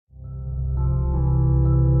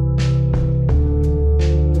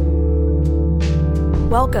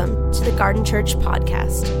Welcome to the Garden Church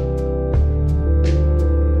podcast.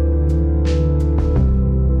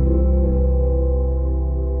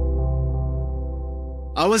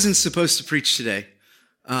 I wasn't supposed to preach today.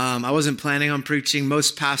 I wasn't planning on preaching.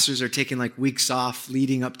 Most pastors are taking weeks off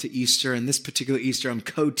leading up to Easter. And this particular Easter, I'm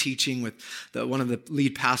co-teaching with one of the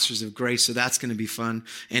lead pastors of Grace. So that's going to be fun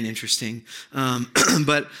and interesting.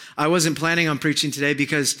 But I wasn't planning on preaching today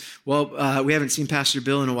because, we haven't seen Pastor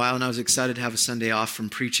Bill in a while, and I was excited to have a Sunday off from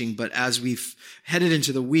preaching. But as we've headed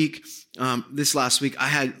into the week, this last week, I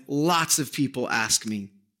had lots of people ask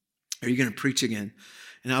me, "Are you going to preach again?"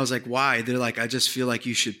 And I was like, "Why?" They're like, "I just feel like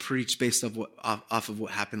you should preach based off of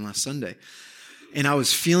what happened last Sunday." And I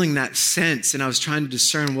was feeling that sense, and I was trying to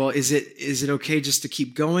discern, is it okay just to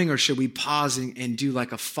keep going, or should we pause and do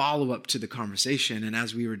a follow-up to the conversation? And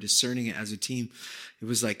as we were discerning it as a team, it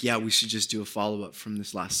was yeah, we should just do a follow-up from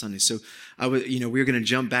this last Sunday. So we were going to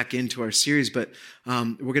jump back into our series, but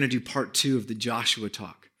we're going to do part 2 of the Joshua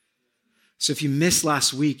talk. So if you missed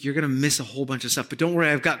last week, you're going to miss a whole bunch of stuff. But don't worry,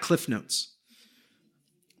 I've got cliff notes.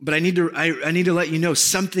 But I need to let you know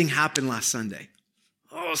something happened last Sunday.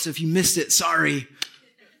 So if you missed it, sorry.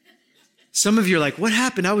 Some of you are like, "What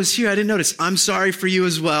happened? I was here. I didn't notice." I'm sorry for you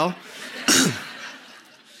as well.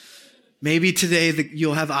 Maybe today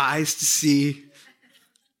you'll have eyes to see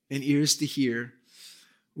and ears to hear.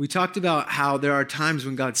 We talked about how there are times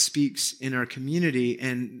when God speaks in our community,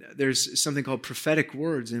 and there's something called prophetic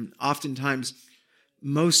words. And oftentimes,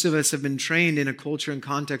 most of us have been trained in a culture and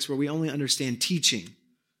context where we only understand teaching.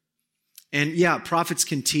 And yeah, prophets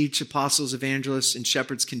can teach, apostles, evangelists, and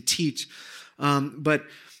shepherds can teach. But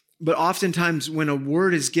oftentimes when a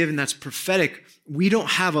word is given that's prophetic, we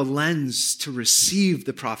don't have a lens to receive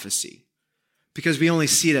the prophecy because we only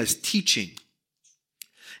see it as teaching.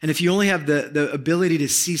 And if you only have the ability to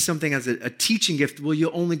see something as a teaching gift,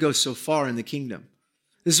 you'll only go so far in the kingdom.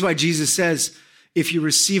 This is why Jesus says, if you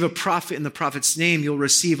receive a prophet in the prophet's name, you'll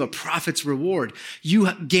receive a prophet's reward.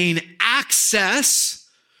 You gain access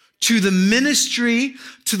to the ministry,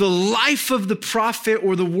 to the life of the prophet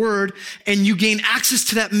or the word, and you gain access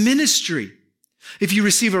to that ministry. If you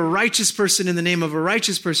receive a righteous person in the name of a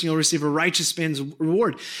righteous person, you'll receive a righteous man's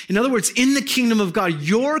reward. In other words, in the kingdom of God,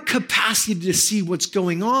 your capacity to see what's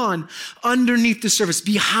going on underneath the surface,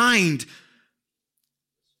 behind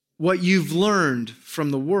what you've learned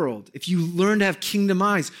from the world. If you learn to have kingdom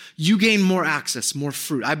eyes, you gain more access, more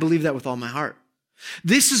fruit. I believe that with all my heart.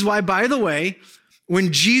 This is why, by the way,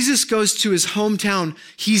 when Jesus goes to his hometown,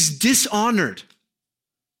 he's dishonored.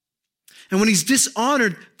 And when he's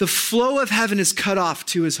dishonored, the flow of heaven is cut off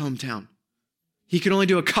to his hometown. He can only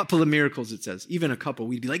do a couple of miracles, it says. Even a couple,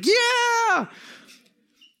 we'd be like, yeah!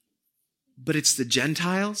 But it's the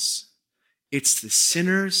Gentiles, it's the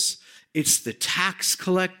sinners, it's the tax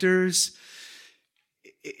collectors,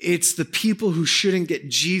 it's the people who shouldn't get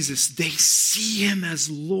Jesus. They see him as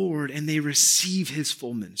Lord and they receive his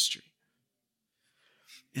full ministry.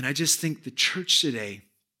 And I just think the church today,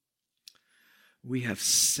 we have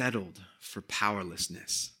settled for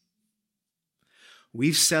powerlessness.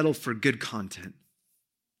 We've settled for good content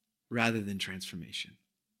rather than transformation.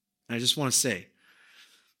 And I just want to say,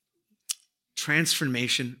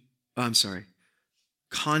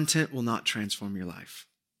 content will not transform your life.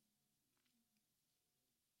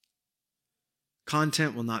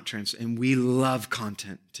 Content will not transform, and we love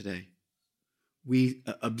content today. We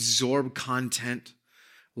absorb content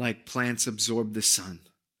like plants absorb the sun.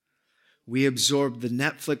 We absorb the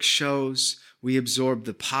Netflix shows. We absorb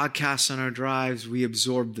the podcasts on our drives. We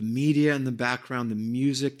absorb the media in the background, the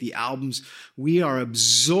music, the albums. We are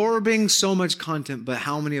absorbing so much content, but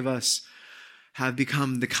how many of us have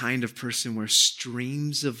become the kind of person where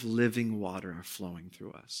streams of living water are flowing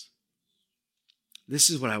through us? This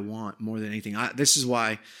is what I want more than anything. This is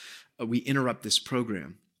why we interrupt this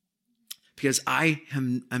program, because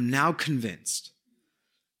I'm now convinced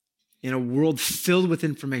in a world filled with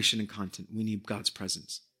information and content, we need God's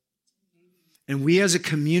presence. And we as a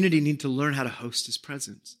community need to learn how to host his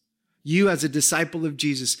presence. You as a disciple of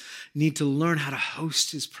Jesus need to learn how to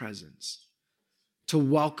host his presence, to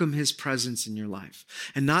welcome his presence in your life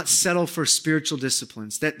and not settle for spiritual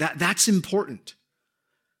disciplines. That's important.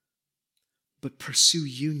 But pursue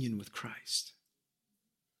union with Christ.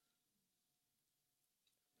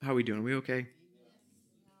 How are we doing? Are we okay?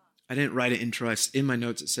 I didn't write an intro. In my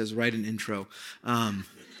notes, it says write an intro.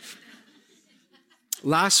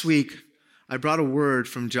 Last week, I brought a word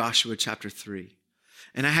from Joshua chapter 3.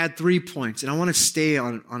 And I had 3 points. And I want to stay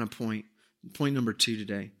on a point number 2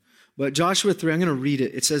 today. But Joshua 3, I'm going to read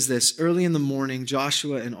it. It says this: early in the morning,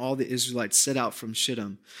 Joshua and all the Israelites set out from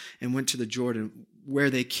Shittim and went to the Jordan, where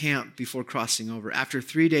they camped before crossing over. After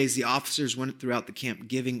 3 days, the officers went throughout the camp,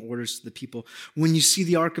 giving orders to the people. When you see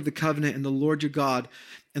the Ark of the Covenant and the Lord your God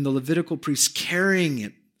and the Levitical priests carrying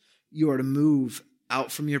it, you are to move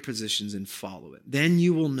out from your positions and follow it. Then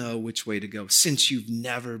you will know which way to go, since you've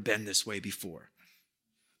never been this way before.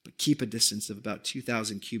 But keep a distance of about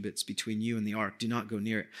 2,000 cubits between you and the ark. Do not go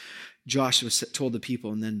near it. Joshua told the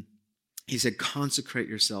people, and then he said, consecrate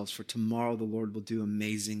yourselves, for tomorrow the Lord will do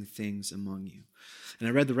amazing things among you. And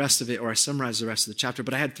I read the rest of it, or I summarized the rest of the chapter,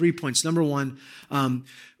 but I had 3 points. Number one,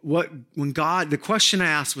 the question I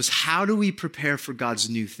asked was, how do we prepare for God's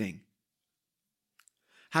new thing?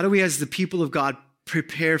 How do we, as the people of God,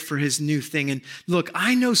 prepare for his new thing? And look,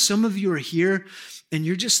 I know some of you are here and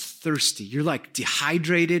you're just thirsty. You're like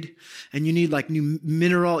dehydrated and you need like new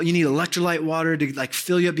mineral, you need electrolyte water to like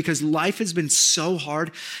fill you up because life has been so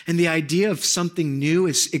hard and the idea of something new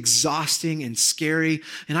is exhausting and scary.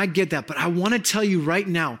 And I get that, but I want to tell you right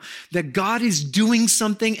now that God is doing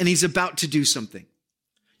something and he's about to do something.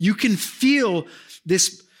 You can feel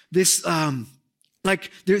this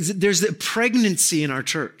like there's a pregnancy in our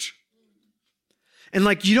church. And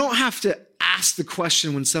like, you don't have to ask the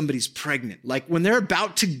question when somebody's pregnant. Like when they're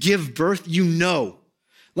about to give birth, you know,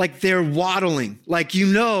 like they're waddling, like, you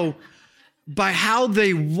know, by how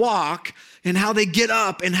they walk and how they get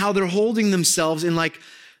up and how they're holding themselves. And like,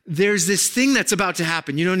 there's this thing that's about to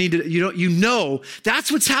happen. You don't need to, you know,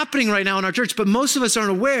 that's what's happening right now in our church. But most of us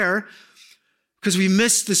aren't aware because we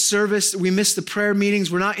missed the service. We missed the prayer meetings.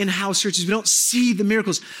 We're not in house churches. We don't see the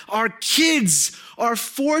miracles. Our kids, our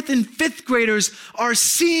 4th and 5th graders are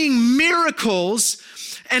seeing miracles.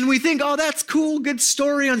 And we think, oh, that's cool. Good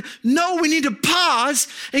story. No, we need to pause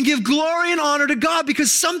and give glory and honor to God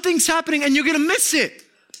because something's happening and you're going to miss it.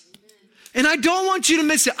 And I don't want you to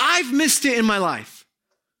miss it. I've missed it in my life.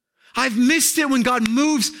 I've missed it when God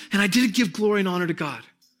moves and I didn't give glory and honor to God.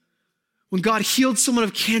 When God healed someone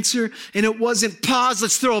of cancer and it wasn't pause,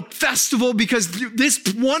 let's throw a festival because this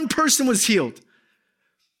one person was healed.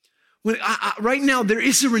 Right now, there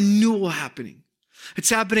is a renewal happening. It's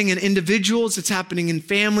happening in individuals. It's happening in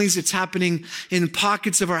families. It's happening in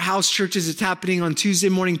pockets of our house churches. It's happening on Tuesday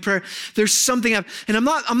morning prayer. There's something, and I'm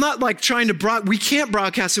not like trying to we can't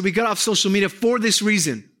broadcast it. We got off social media for this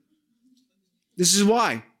reason. This is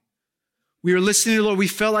why. We were listening to the Lord. We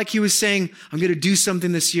felt like he was saying, I'm going to do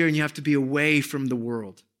something this year and you have to be away from the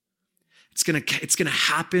world. It's going to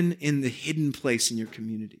happen in the hidden place in your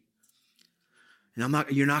community. And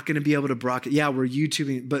you're not going to be able to broadcast. Yeah, we're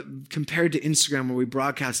YouTubing, but compared to Instagram where we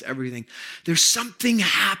broadcast everything, there's something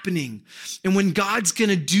happening. And when God's going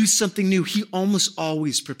to do something new, he almost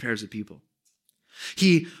always prepares the people.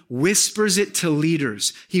 He whispers it to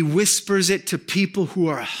leaders. He whispers it to people who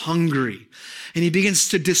are hungry. And he begins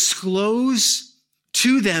to disclose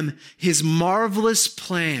to them his marvelous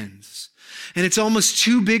plans. And it's almost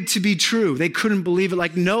too big to be true. They couldn't believe it.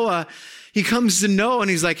 Like Noah, he comes to Noah and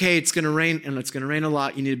he's like, hey, it's going to rain and it's going to rain a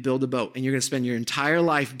lot. You need to build a boat. And you're going to spend your entire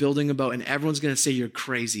life building a boat and everyone's going to say you're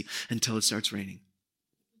crazy until it starts raining.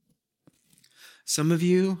 Some of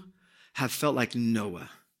you have felt like Noah.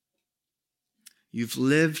 You've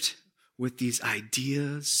lived with these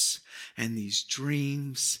ideas and these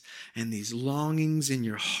dreams and these longings in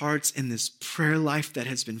your hearts and this prayer life that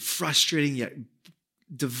has been frustrating yet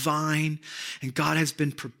divine. And God has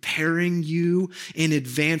been preparing you in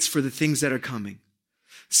advance for the things that are coming.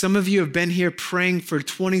 Some of you have been here praying for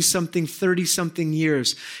 20-something, 30-something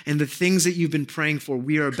years. And the things that you've been praying for,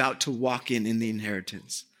 we are about to walk in the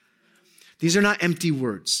inheritance. These are not empty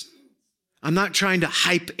words. I'm not trying to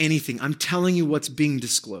hype anything. I'm telling you what's being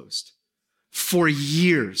disclosed. For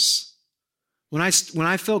years, when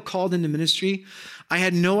I felt called into ministry, I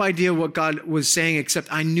had no idea what God was saying,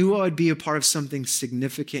 except I knew I would be a part of something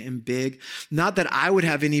significant and big. Not that I would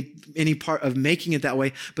have any part of making it that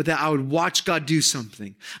way, but that I would watch God do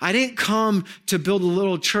something. I didn't come to build a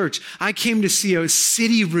little church. I came to see a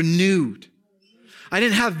city renewed. I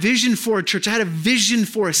didn't have vision for a church. I had a vision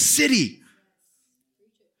for a city.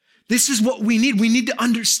 This is what we need. We need to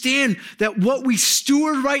understand that what we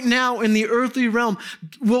steward right now in the earthly realm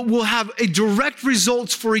will have a direct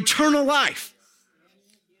results for eternal life.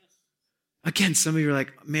 Again, some of you are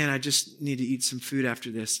like, man, I just need to eat some food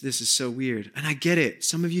after this. This is so weird. And I get it.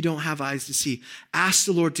 Some of you don't have eyes to see. Ask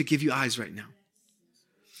the Lord to give you eyes right now.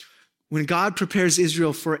 When God prepares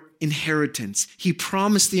Israel for inheritance, he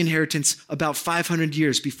promised the inheritance about 500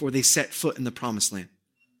 years before they set foot in the promised land.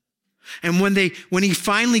 And when he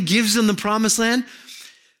finally gives them the promised land,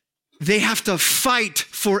 they have to fight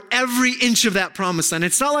for every inch of that promised land.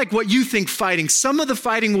 It's not like what you think fighting. Some of the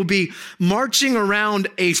fighting will be marching around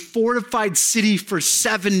a fortified city for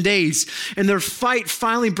 7 days, and their fight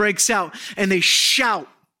finally breaks out, and they shout,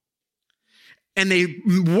 and they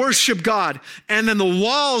worship God, and then the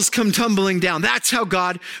walls come tumbling down. That's how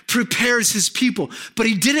God prepares his people. But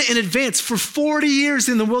he did it in advance. For 40 years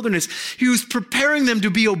in the wilderness, he was preparing them to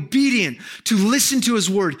be obedient, to listen to his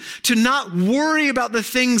word, to not worry about the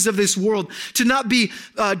things of this world, to not be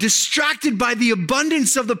distracted by the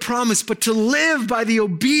abundance of the promise, but to live by the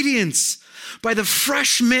obedience, by the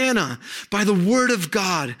fresh manna, by the word of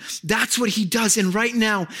God. That's what he does. And right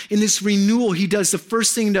now, in this renewal, he does, the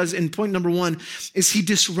first thing he does in point number 1 is he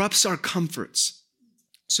disrupts our comforts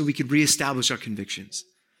so we could reestablish our convictions.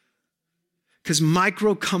 Because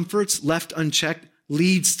micro comforts left unchecked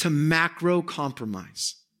leads to macro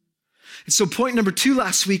compromise. And so point number 2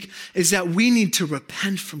 last week is that we need to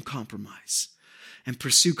repent from compromise and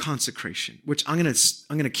pursue consecration, which I'm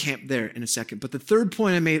gonna camp there in a second. But the third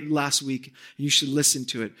point I made last week, and you should listen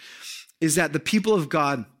to it, is that the people of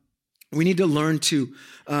God, we need to learn to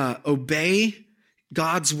obey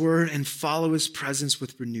God's word and follow his presence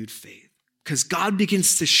with renewed faith. Because God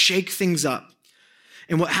begins to shake things up.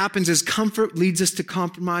 And what happens is comfort leads us to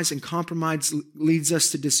compromise, and compromise leads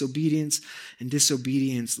us to disobedience, and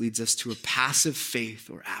disobedience leads us to a passive faith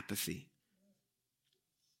or apathy.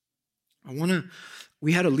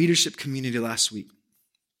 We had a leadership community last week,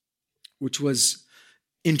 which was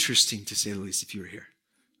interesting to say the least if you were here.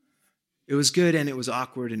 It was good and it was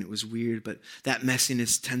awkward and it was weird, but that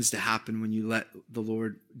messiness tends to happen when you let the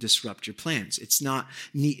Lord disrupt your plans. It's not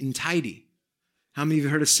neat and tidy. How many of you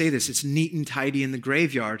heard us say this? It's neat and tidy in the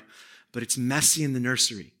graveyard, but it's messy in the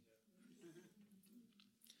nursery.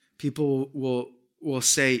 People will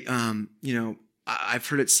say, I've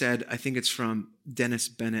heard it said, I think it's from Dennis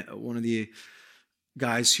Bennett, one of the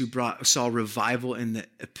guys who saw revival in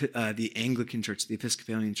the Anglican church, the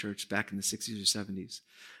Episcopalian church back in the 60s or 70s.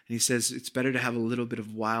 And he says it's better to have a little bit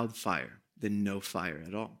of wildfire than no fire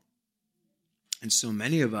at all. And so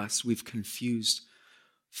many of us, we've confused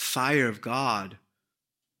fire of God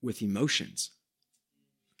with emotions,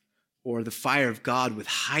 or the fire of God with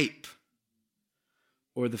hype,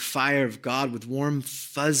 or the fire of God with warm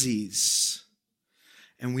fuzzies.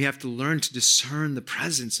 And we have to learn to discern the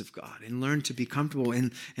presence of God and learn to be comfortable.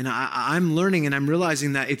 And I'm learning and I'm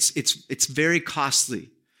realizing that it's very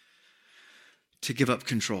costly to give up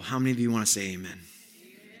control. How many of you want to say amen?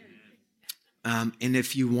 And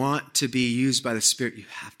if you want to be used by the Spirit, you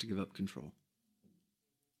have to give up control.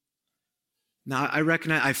 Now, I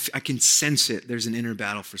recognize, I can sense it. There's an inner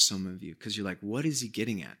battle for some of you because you're like, what is he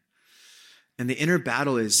getting at? And the inner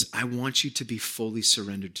battle is, I want you to be fully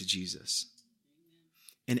surrendered to Jesus.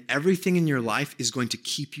 And everything in your life is going to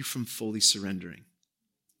keep you from fully surrendering.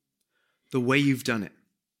 The way you've done it,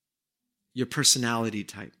 your personality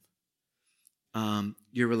type,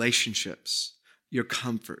 your relationships, your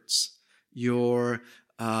comforts, your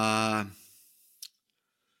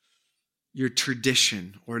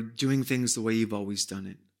tradition, or doing things the way you've always done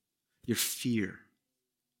it. Your fear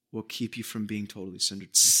will keep you from being totally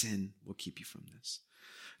surrendered. Sin will keep you from this.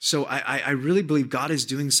 So I really believe God is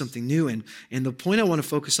doing something new. And the point I want to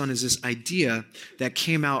focus on is this idea that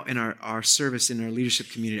came out in our service in our leadership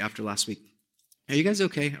community after last week. Are you guys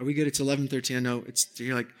okay? Are we good? It's 11:13. I know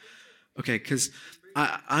you're like, okay, because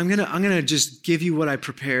I'm gonna just give you what I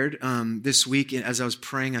prepared this week. And as I was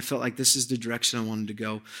praying, I felt like this is the direction I wanted to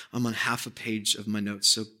go. I'm on half a page of my notes.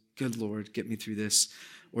 So good Lord, get me through this.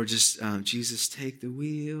 Or just, Jesus, take the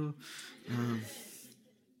wheel.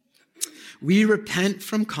 We repent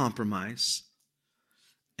from compromise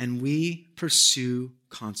and we pursue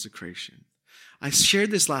consecration. I shared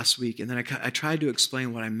this last week and then I tried to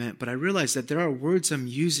explain what I meant, but I realized that there are words I'm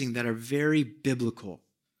using that are very biblical,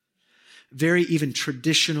 very even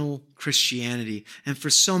traditional Christianity. And for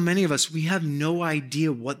so many of us, we have no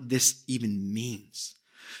idea what this even means.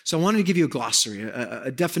 So I wanted to give you a glossary, a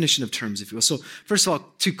definition of terms, if you will. So first of all,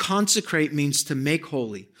 to consecrate means to make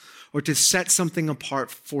holy, or to set something apart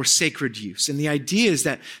for sacred use. And the idea is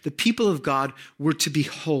that the people of God were to be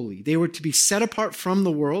holy. They were to be set apart from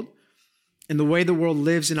the world and the way the world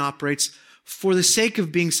lives and operates for the sake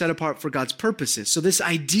of being set apart for God's purposes. So this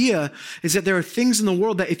idea is that there are things in the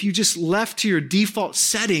world that if you just left to your default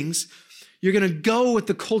settings, you're going to go with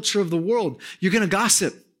the culture of the world. You're going to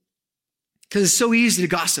gossip. Because it's so easy to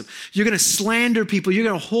gossip. You're going to slander people. You're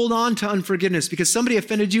going to hold on to unforgiveness because somebody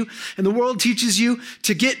offended you, and the world teaches you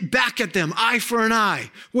to get back at them, eye for an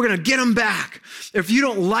eye. We're going to get them back. If you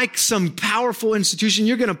don't like some powerful institution,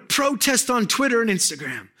 you're going to protest on Twitter and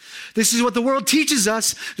Instagram. This is what the world teaches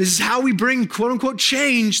us. This is how we bring quote unquote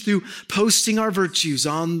change through posting our virtues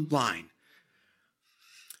online.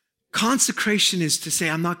 Consecration is to say,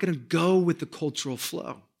 I'm not going to go with the cultural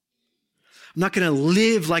flow. I'm not going to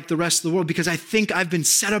live like the rest of the world because I think I've been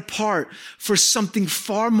set apart for something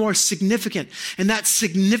far more significant. And that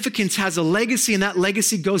significance has a legacy, and that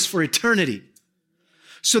legacy goes for eternity.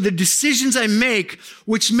 So the decisions I make,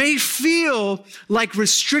 which may feel like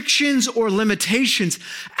restrictions or limitations,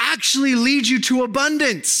 actually lead you to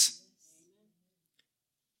abundance.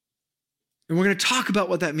 And we're going to talk about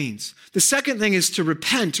what that means. The second thing is to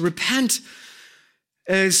repent. Repent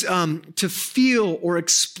is to feel or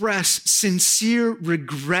express sincere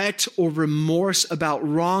regret or remorse about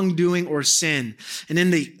wrongdoing or sin. And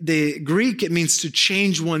in the Greek, it means to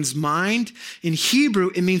change one's mind. In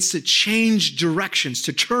Hebrew, it means to change directions,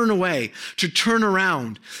 to turn away, to turn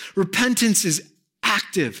around. Repentance is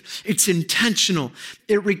active. It's intentional.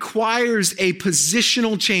 It requires a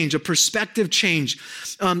positional change, a perspective change.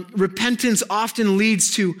 Repentance often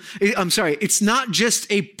leads to, it's not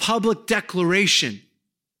just a public declaration.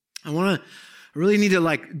 I really need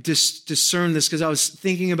to discern this because I was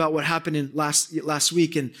thinking about what happened in last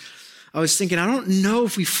week, and I was thinking, I don't know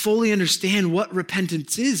if we fully understand what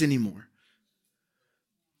repentance is anymore.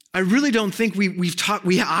 I really don't think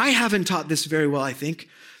I haven't taught this very well, I think,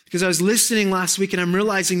 because I was listening last week and I'm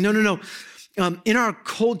realizing, no. In our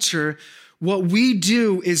culture, what we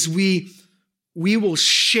do is we will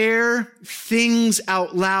share things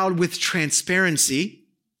out loud with transparency,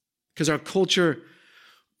 because our culture,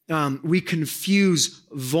 we confuse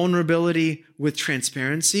vulnerability with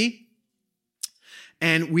transparency.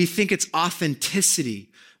 And we think it's authenticity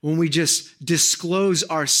when we just disclose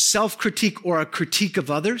our self-critique or our critique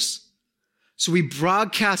of others. So we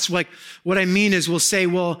broadcast, like, what I mean is we'll say,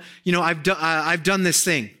 well, I've done this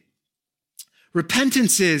thing.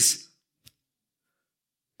 Repentance is,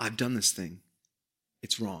 I've done this thing.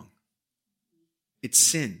 It's wrong. It's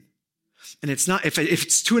sin. And it's not, if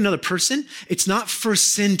it's to another person, it's not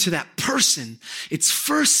first sin to that person. It's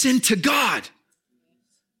first sin to God.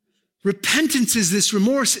 Repentance is this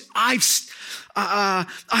remorse. I've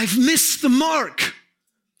missed the mark.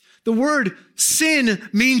 The word sin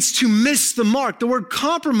means to miss the mark. The word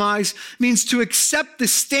compromise means to accept the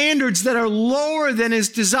standards that are lower than is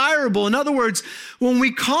desirable. In other words, when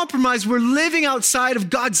we compromise, we're living outside of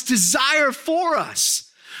God's desire for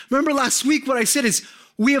us. Remember last week what I said is,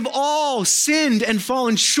 we have all sinned and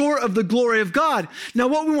fallen short of the glory of God. Now,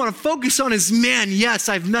 what we want to focus on is, man, yes,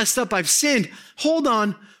 I've messed up, I've sinned. Hold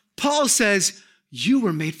on. Paul says, you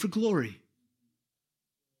were made for glory.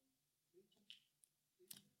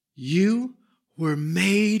 You were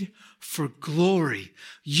made for glory.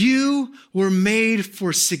 You were made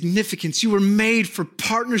for significance. You were made for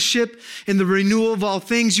partnership in the renewal of all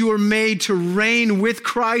things. You were made to reign with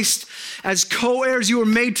Christ as co-heirs. You were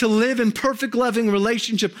made to live in perfect loving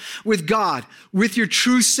relationship with God, with your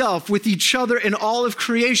true self, with each other and all of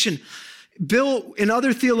creation. Bill and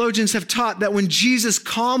other theologians have taught that when Jesus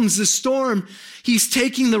calms the storm, he's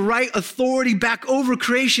taking the right authority back over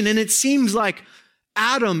creation. And it seems like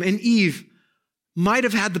Adam and Eve might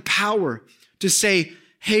have had the power to say,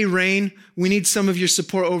 hey, rain, we need some of your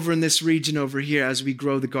support over in this region over here as we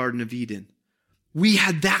grow the Garden of Eden. We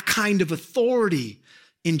had that kind of authority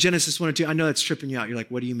in Genesis 1 and 2. I know that's tripping you out. You're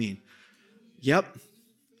like, what do you mean? Yep.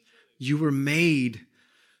 You were made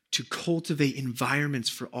to cultivate environments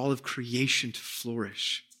for all of creation to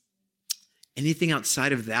flourish. Anything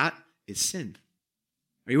outside of that is sin.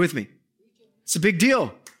 Are you with me? It's a big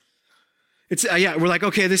deal. We're like,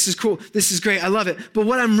 okay, this is cool. This is great. I love it. But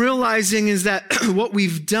what I'm realizing is that what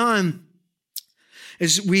we've done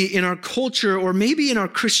is in our culture, or maybe in our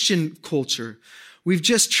Christian culture, we've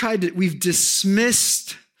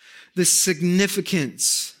dismissed the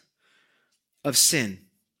significance of sin.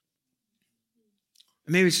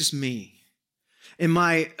 Maybe it's just me. In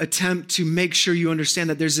my attempt to make sure you understand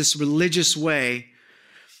that there's this religious way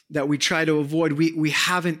that we try to avoid, we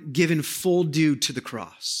haven't given full due to the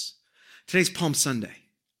cross. Today's Palm Sunday.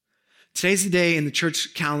 Today's the day in the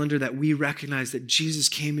church calendar that we recognize that Jesus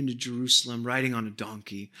came into Jerusalem riding on a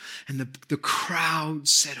donkey, and the crowd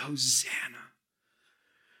said, Hosanna.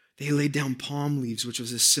 They laid down palm leaves, which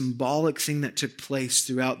was a symbolic thing that took place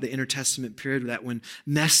throughout the Intertestament period, that when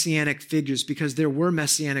messianic figures, because there were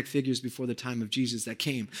messianic figures before the time of Jesus that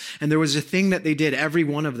came. And there was a thing that they did, every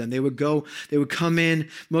one of them. They would come in,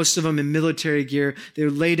 most of them in military gear. They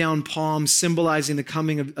would lay down palms, symbolizing the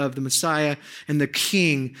coming of the Messiah and the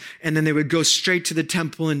king. And then they would go straight to the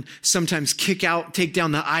temple and sometimes take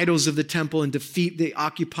down the idols of the temple and defeat the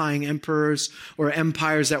occupying emperors or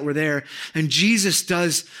empires that were there. And Jesus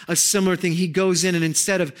does a similar thing. He goes in and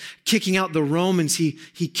instead of kicking out the Romans, he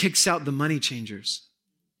kicks out the money changers.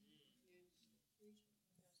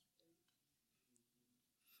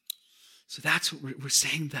 So that's what we're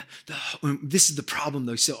saying. That this is the problem,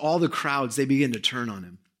 though. So all the crowds, they begin to turn on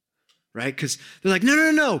him, right? Because they're like,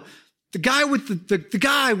 no. The guy with the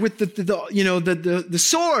guy with the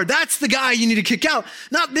sword, that's the guy you need to kick out.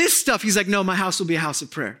 Not this stuff. He's like, no, my house will be a house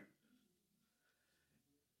of prayer.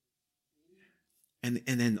 And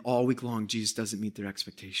then all week long, Jesus doesn't meet their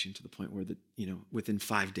expectation to the point where within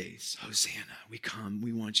 5 days, Hosanna, we come,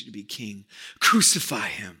 we want you to be king. Crucify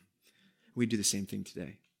him. We do the same thing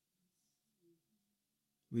today.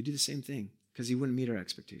 We do the same thing because he wouldn't meet our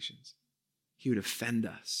expectations. He would offend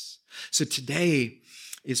us. So today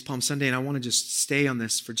is Palm Sunday, and I want to just stay on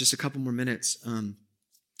this for just a couple more minutes.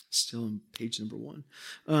 Still on page number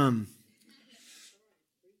 1.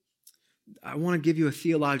 I want to give you a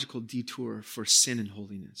theological detour for sin and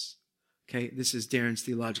holiness. Okay, this is Darren's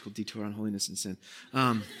theological detour on holiness and sin.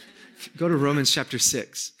 Go to Romans chapter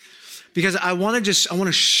 6. Because I want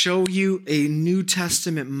to show you a New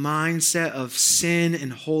Testament mindset of sin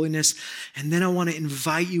and holiness, and then I want to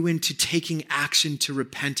invite you into taking action to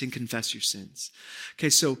repent and confess your sins. Okay,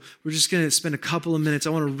 so we're just going to spend a couple of minutes. I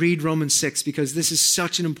want to read Romans 6 because this is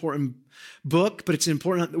such an important book, but it's an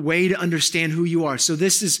important way to understand who you are. So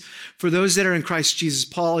this is for those that are in Christ Jesus.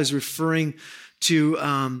 Paul is referring to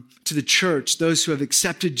the church, those who have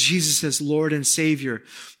accepted Jesus as Lord and Savior.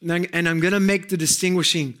 And I'm going to make the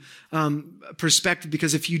distinguishing perspective,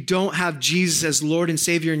 because if you don't have Jesus as Lord and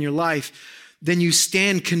Savior in your life, then you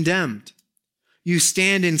stand condemned. You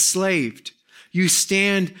stand enslaved. You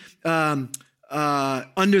stand under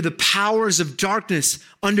the powers of darkness,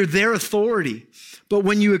 under their authority. But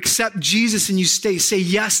when you accept Jesus and you say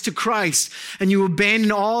yes to Christ and you abandon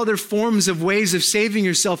all other forms of ways of saving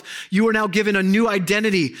yourself, you are now given a new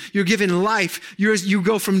identity. You're given life. You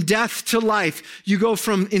go from death to life. You go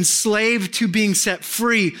from enslaved to being set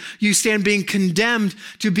free. You stand being condemned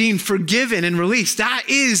to being forgiven and released. That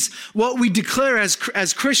is what we declare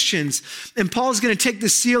as Christians. And Paul's going to take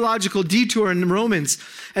this theological detour in Romans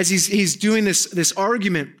as he's doing this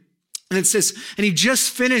argument. And it says, and he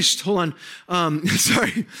just finished, hold on,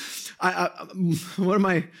 sorry. One of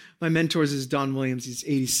my mentors is Don Williams. He's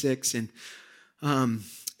 86,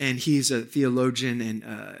 and he's a theologian and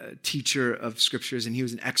a teacher of scriptures, and he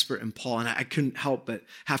was an expert in Paul. And I couldn't help but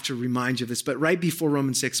have to remind you of this. But right before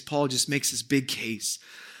Romans 6, Paul just makes this big case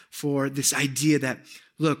for this idea that,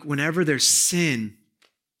 look, whenever there's sin,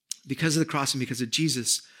 because of the cross and because of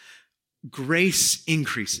Jesus, grace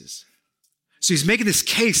increases. So he's making this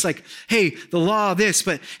case like, hey, the law, this,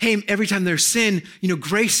 but hey, every time there's sin,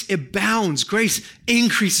 grace abounds. Grace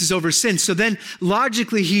increases over sin. So then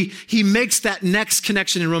logically, he makes that next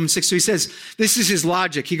connection in Romans 6. So he says, this is his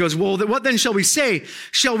logic. He goes, well, what then shall we say?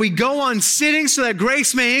 Shall we go on sinning so that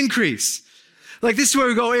grace may increase? Like, this is where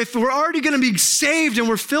we go, if we're already going to be saved and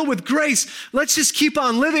we're filled with grace, let's just keep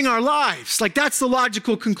on living our lives. Like, that's the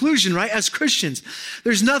logical conclusion, right? As Christians,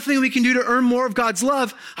 there's nothing we can do to earn more of God's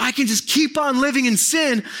love. I can just keep on living in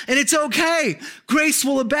sin and it's okay. Grace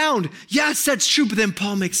will abound. Yes, that's true. But then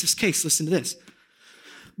Paul makes this case. Listen to this.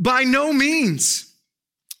 By no means,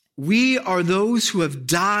 we are those who have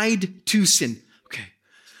died to sin. Okay.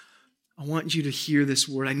 I want you to hear this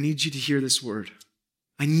word. I need you to hear this word.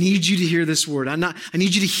 I need you to hear this word. I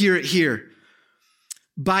need you to hear it here.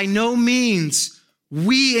 By no means,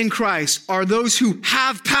 we in Christ are those who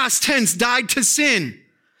have past tense died to sin.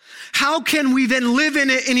 How can we then live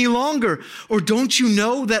in it any longer? Or don't you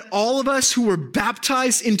know that all of us who were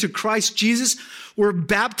baptized into Christ Jesus were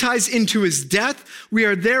baptized into his death? We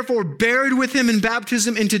are therefore buried with him in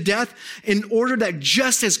baptism into death, in order that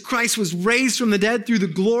just as Christ was raised from the dead through the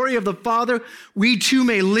glory of the Father, we too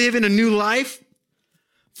may live in a new life.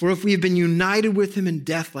 For if we have been united with him in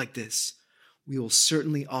death like this, we will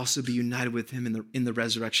certainly also be united with him in the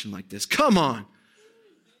resurrection like this. Come on.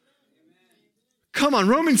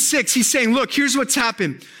 Romans 6, he's saying, look, here's what's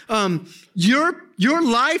happened. Your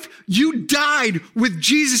life, you died with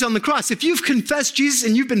Jesus on the cross. If you've confessed Jesus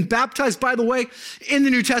and you've been baptized, by the way, in the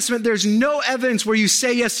New Testament, there's no evidence where you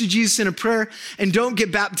say yes to Jesus in a prayer and don't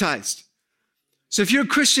get baptized. So if you're a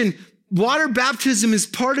Christian, water baptism is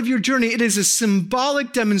part of your journey. It is a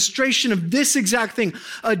symbolic demonstration of this exact thing,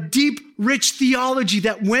 a deep, rich theology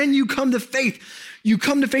that when you come to faith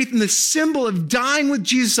in the symbol of dying with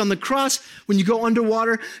Jesus on the cross. When you go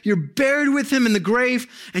underwater, you're buried with him in the grave,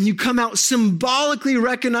 and you come out symbolically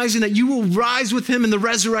recognizing that you will rise with him in the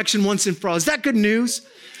resurrection once and for all. Is that good news?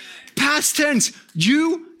 Past tense,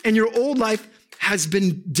 you and your old life has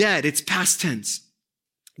been dead. It's past tense.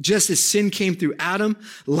 Just as sin came through Adam,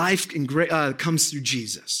 life comes through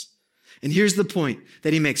Jesus. And here's the point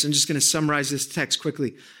that he makes. I'm just going to summarize this text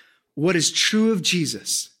quickly. What is true of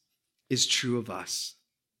Jesus is true of us.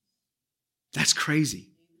 That's crazy.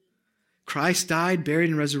 Christ died, buried,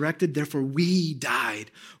 and resurrected. Therefore, we died.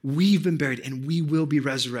 We've been buried, and we will be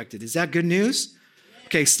resurrected. Is that good news?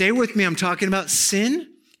 Okay, stay with me. I'm talking about sin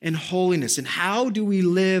and holiness. And how do we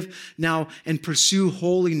live now and pursue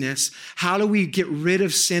holiness? How do we get rid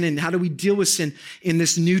of sin, and how do we deal with sin in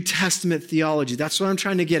this New Testament theology? That's what I'm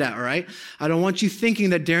trying to get at, all right? I don't want you thinking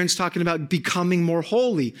that Darren's talking about becoming more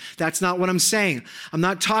holy. That's not what I'm saying. I'm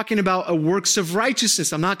not talking about a works of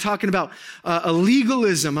righteousness. I'm not talking about a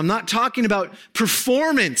legalism. I'm not talking about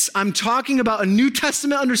performance. I'm talking about a New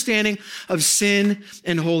Testament understanding of sin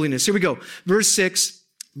and holiness. Here we go. Verse 6.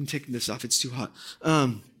 I'm taking this off. It's too hot.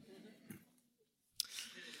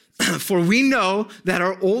 For we know that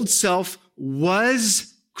our old self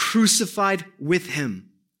was crucified with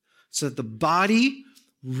him, so that the body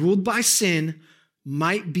ruled by sin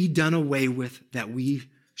might be done away with, that we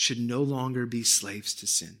should no longer be slaves to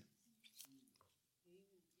sin.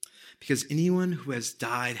 Because anyone who has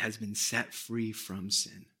died has been set free from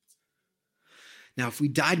sin. Now, if we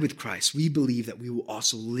died with Christ, we believe that we will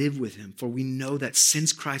also live with him. For we know that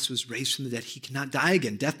since Christ was raised from the dead, he cannot die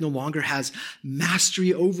again. Death no longer has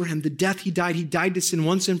mastery over him. The death he died to sin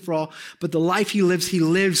once and for all. But the life he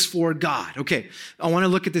lives for God. Okay, I want to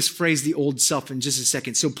look at this phrase, the old self, in just a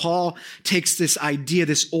second. So Paul takes this idea,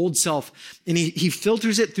 this old self, and he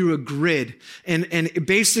filters it through a grid. And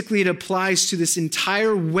basically it applies to this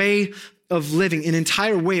entire way of living, an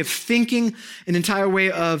entire way of thinking, an entire way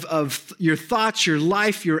of your thoughts, your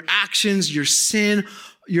life, your actions, your sin,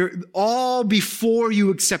 all before you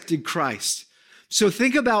accepted Christ. So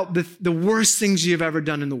think about the worst things you've ever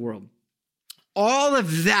done in the world. All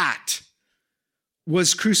of that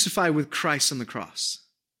was crucified with Christ on the cross.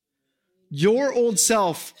 Your old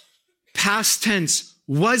self, past tense,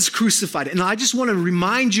 was crucified. And I just want to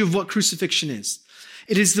remind you of what crucifixion is.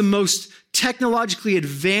 It is the most technologically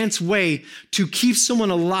advanced way to keep someone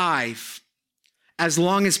alive as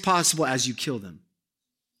long as possible as you kill them.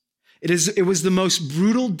 It was the most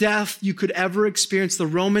brutal death you could ever experience. The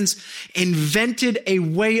Romans invented a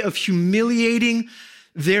way of humiliating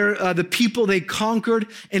the people they conquered,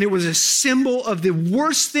 and it was a symbol of the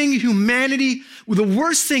worst thing humanity, the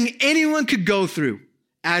worst thing anyone could go through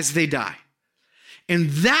as they die. And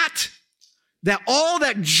that all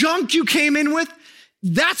that junk you came in with,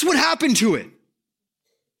 that's what happened to it.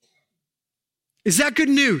 Is that good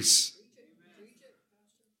news?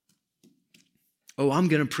 Oh, I'm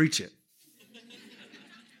going to preach it.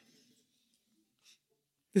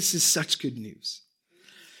 This is such good news.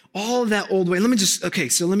 All of that old way. Let me just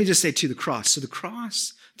say to the cross. So the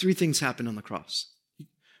cross, 3 things happened on the cross.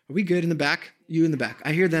 Are we good in the back? You in the back.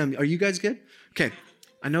 I hear them. Are you guys good? Okay.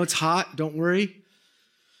 I know it's hot. Don't worry.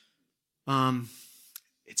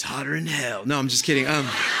 It's hotter than hell. No, I'm just kidding. I'm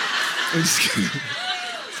just kidding.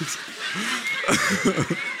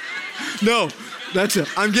 No, that's it.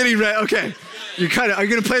 I'm getting ready. Okay. Are you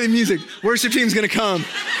going to play the music? Worship team's going to come.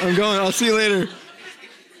 I'm going. I'll see you later.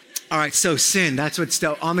 All right. So sin, that's what's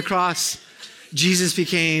dealt on the cross. Jesus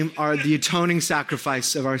became the atoning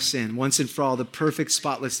sacrifice of our sin. Once and for all, the perfect,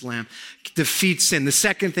 spotless lamb defeats sin. The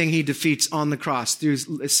second thing he defeats on the cross through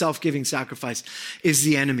self-giving sacrifice is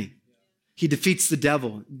the enemy. He defeats the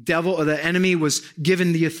devil. The enemy was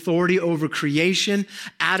given the authority over creation.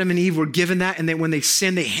 Adam and Eve were given that, and then when they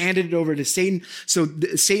sinned, they handed it over to Satan. So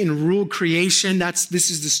Satan ruled creation. This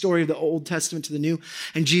is the story of the Old Testament to the New.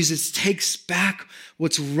 And Jesus takes back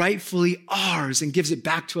what's rightfully ours and gives it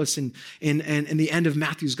back to us in the end of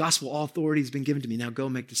Matthew's gospel. All authority has been given to me. Now go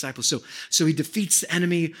make disciples. So he defeats the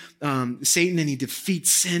enemy, Satan, and he defeats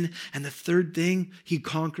sin. And the third thing he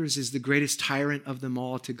conquers is the greatest tyrant of them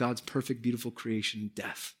all to God's perfect, beautiful creation,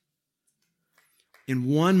 death. In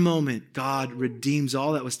one moment, God redeems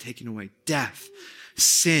all that was taken away. Death,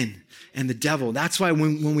 sin, and the devil. That's why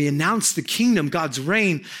when we announce the kingdom, God's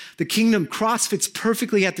reign, the kingdom cross fits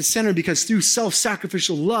perfectly at the center, because through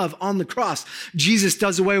self-sacrificial love on the cross, Jesus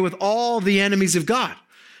does away with all the enemies of God.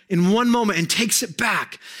 in one moment and takes it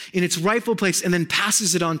back in its rightful place and then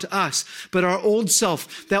passes it on to us. But our old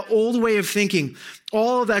self, that old way of thinking,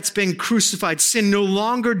 all that's been crucified, sin no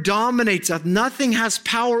longer dominates us. Nothing has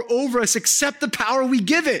power over us except the power we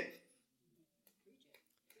give it.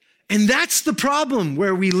 And that's the problem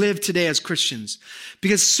where we live today as Christians,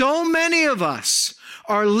 because so many of us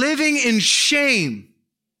are living in shame.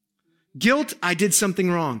 Guilt, I did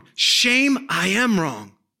something wrong. Shame, I am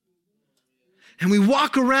wrong. And we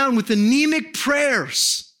walk around with anemic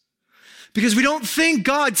prayers because we don't think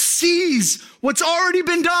God sees what's already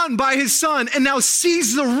been done by his son and now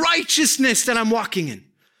sees the righteousness that I'm walking in,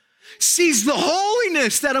 sees the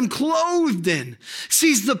holiness that I'm clothed in,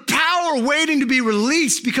 sees the power waiting to be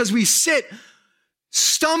released because we sit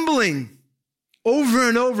stumbling over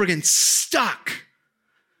and over again, stuck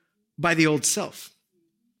by the old self.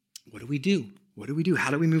 What do we do? What do we do? How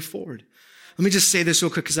do we move forward? Let me just say this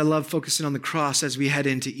real quick because I love focusing on the cross as we head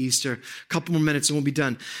into Easter. A couple more minutes and we'll be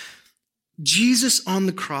done. Jesus on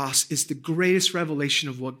the cross is the greatest revelation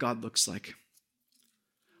of what God looks like.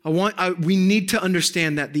 We need to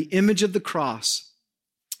understand that the image of the cross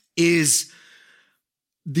is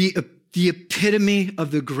the epitome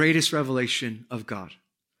of the greatest revelation of God.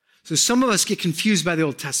 So some of us get confused by the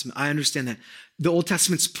Old Testament. I understand that. The Old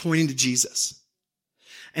Testament's pointing to Jesus.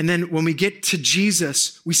 And then when we get to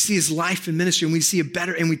Jesus, we see his life and ministry, and we see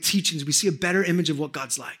we teach, and we see a better image of what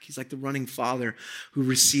God's like. He's like the running father who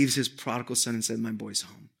receives his prodigal son and says, my boy's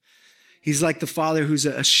home. He's like the father who's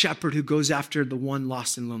a shepherd who goes after the one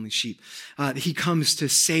lost and lonely sheep. He comes to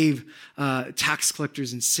save tax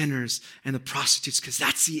collectors and sinners and the prostitutes because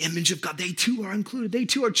that's the image of God. They too are included. They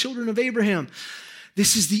too are children of Abraham.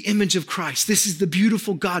 This is the image of Christ. This is the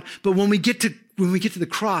beautiful God. But when we get to the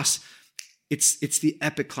cross, it's the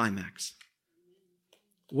epic climax.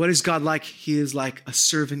 What is God like? He is like a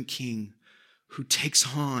servant king who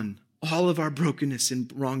takes on all of our brokenness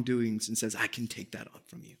and wrongdoings and says, I can take that off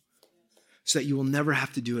from you so that you will never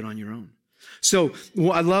have to do it on your own. So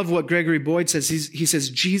I love what Gregory Boyd says. He says,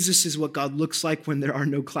 Jesus is what God looks like when there are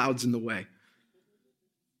no clouds in the way.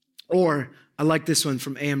 Or I like this one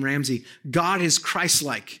from A.M. Ramsey. God is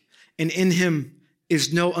Christ-like, and in him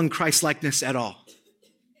is no unChrist-likeness at all.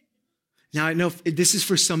 Now, I know this is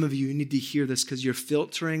for some of you. You need to hear this because you're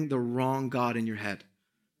filtering the wrong God in your head.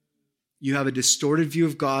 You have a distorted view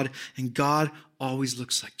of God, and God always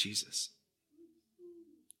looks like Jesus.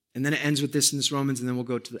 And then it ends with this in this Romans, and then we'll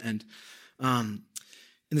go to the end.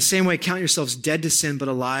 In the same way, count yourselves dead to sin, but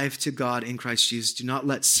alive to God in Christ Jesus. Do not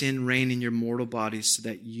let sin reign in your mortal bodies so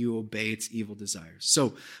that you obey its evil desires.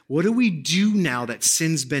 So what do we do now that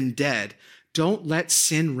sin's been dead? Don't let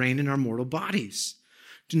sin reign in our mortal bodies.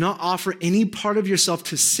 Do not offer any part of yourself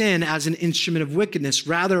to sin as an instrument of wickedness.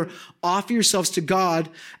 Rather, offer yourselves to God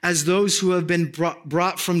as those who have been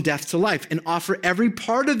brought from death to life, and offer every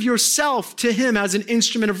part of yourself to him as an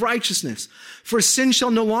instrument of righteousness. For sin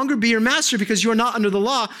shall no longer be your master because you are not under the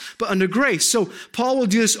law, but under grace. So Paul will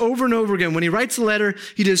do this over and over again. When he writes a letter,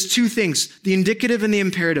 he does two things, the indicative and the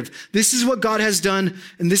imperative. This is what God has done,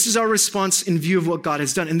 and this is our response in view of what God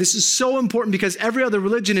has done. And this is so important because every other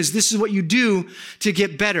religion is this is what you do to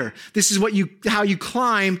get better. This is how you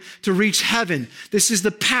climb to reach heaven. This is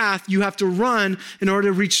the path you have to run in order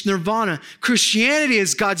to reach nirvana. Christianity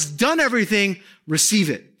is God's done everything,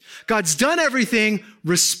 receive it. God's done everything,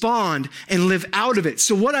 respond and live out of it.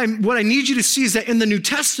 So what I need you to see is that in the New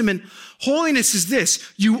Testament, holiness is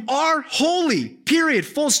this. You are holy, period,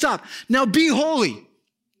 full stop. Now be holy.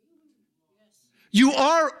 You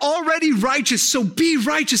are already righteous, so be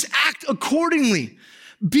righteous, act accordingly.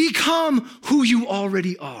 Become who you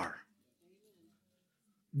already are.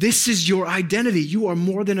 This is your identity. You are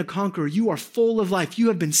more than a conqueror. You are full of life. You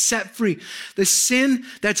have been set free. The sin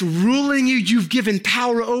that's ruling you, you've given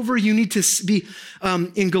power over. You need to be,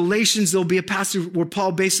 in Galatians, there'll be a passage where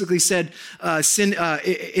Paul basically said, sin,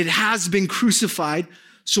 it has been crucified.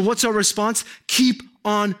 So what's our response? Keep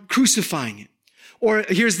on crucifying it. Or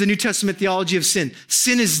here's the New Testament theology of sin.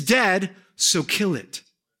 Sin is dead, so kill it.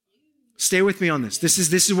 Stay with me on this. This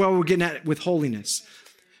is where we're getting at with holiness.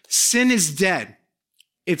 Sin is dead.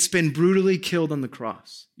 It's been brutally killed on the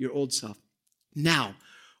cross, your old self. Now,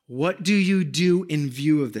 what do you do in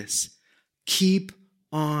view of this? Keep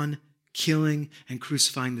on killing and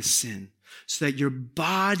crucifying the sin so that your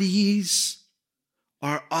bodies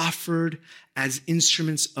are offered as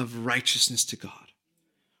instruments of righteousness to God.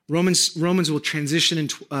 Romans will transition in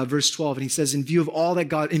verse 12, and he says, in view of all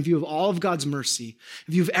of God's mercy,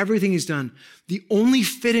 in view of everything he's done, the only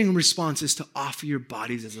fitting response is to offer your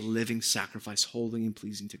bodies as a living sacrifice, holy and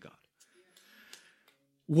pleasing to God.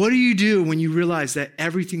 What do you do when you realize that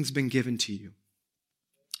everything's been given to you?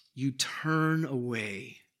 You turn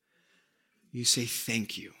away. You say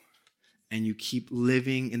thank you. And you keep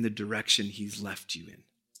living in the direction he's left you in.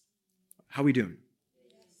 How are we doing?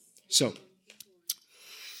 So,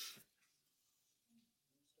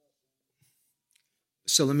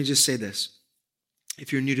 let me just say this.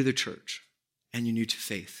 If you're new to the church and you're new to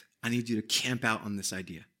faith, I need you to camp out on this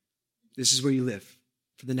idea. This is where you live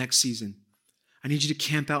for the next season. I need you to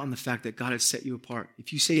camp out on the fact that God has set you apart.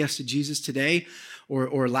 If you say yes to Jesus today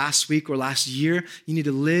or last week or last year, you need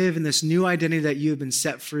to live in this new identity that you have been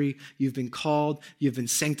set free, you've been called, you've been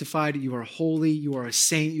sanctified, you are holy, you are a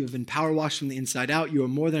saint, you have been power washed from the inside out, you are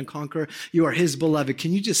more than a conqueror, you are his beloved.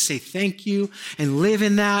 Can you just say thank you and live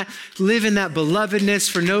in that belovedness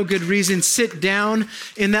for no good reason? Sit down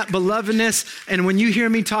in that belovedness, and when you hear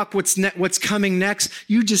me talk what's coming next,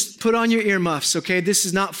 you just put on your earmuffs, okay? This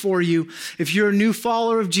is not for you. If you're a new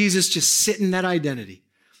follower of Jesus, just sit in that identity.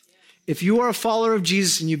 If you are a follower of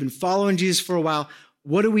Jesus and you've been following Jesus for a while,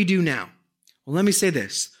 what do we do now? Well, let me say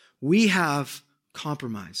this. We have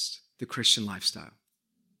compromised the Christian lifestyle.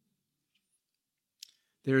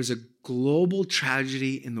 There is a global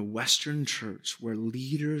tragedy in the Western church where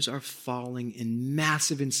leaders are falling and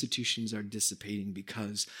massive institutions are dissipating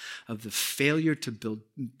because of the failure to build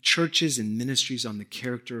churches and ministries on the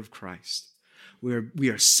character of Christ. We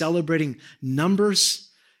are celebrating numbers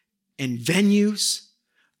and venues,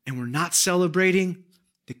 and we're not celebrating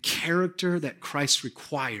the character that Christ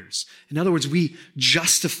requires. In other words, we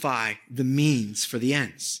justify the means for the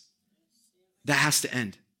ends. That has to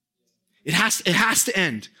end. It has to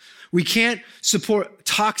end. We can't support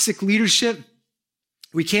toxic leadership.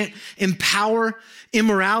 We can't empower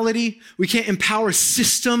immorality. We can't empower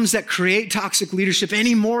systems that create toxic leadership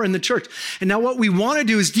anymore in the church. And now what we want to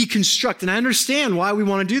do is deconstruct. And I understand why we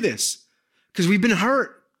want to do this, because we've been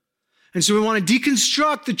hurt. And so we want to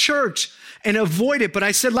deconstruct the church and avoid it. But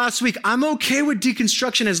I said last week, I'm okay with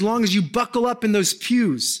deconstruction as long as you buckle up in those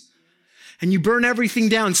pews and you burn everything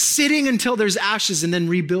down, sitting until there's ashes and then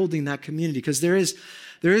rebuilding that community, because there is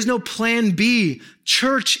no plan B.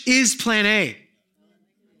 Church is plan A.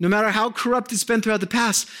 No matter how corrupt it's been throughout the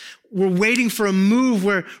past, we're waiting for a move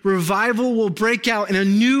where revival will break out and a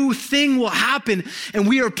new thing will happen. And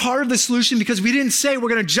we are part of the solution because we didn't say we're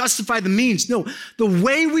going to justify the means. No, the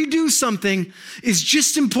way we do something is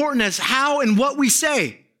just important as how and what we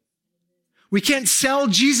say. We can't sell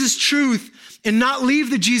Jesus truth and not live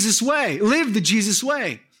the Jesus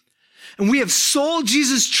way. And we have sold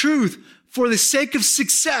Jesus truth for the sake of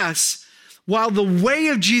success, while the way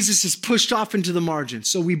of Jesus is pushed off into the margins.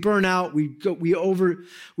 So we burn out, we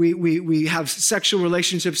have sexual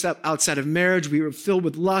relationships outside of marriage. We are filled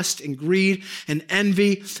with lust and greed and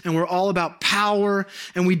envy, and we're all about power,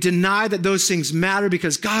 and we deny that those things matter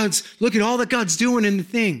because look at all that God's doing in the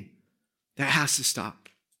thing. That has to stop.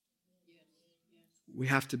 We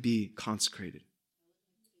have to be consecrated.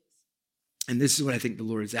 And this is what I think the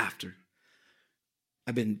Lord is after.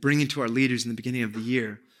 I've been bringing to our leaders in the beginning of the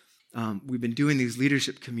year. We've been doing these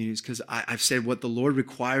leadership communities because I've said what the Lord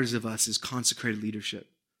requires of us is consecrated leadership.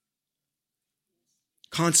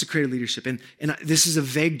 Consecrated leadership. And this is a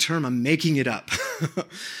vague term. I'm making it up.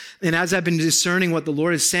 And as I've been discerning what the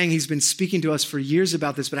Lord is saying, he's been speaking to us for years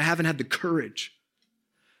about this, but I haven't had the courage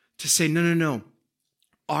to say, no.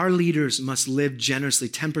 Our leaders must live generously,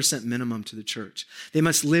 10% minimum to the church. They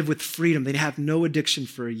must live with freedom. They have no addiction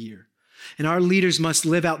for a year. And our leaders must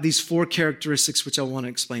live out these 4 characteristics, which I want to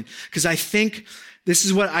explain. Because I think this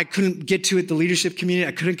is what I couldn't get to at the leadership community.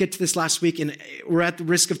 I couldn't get to this last week, and we're at the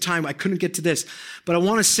risk of time. I couldn't get to this. But I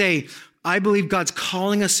want to say, I believe God's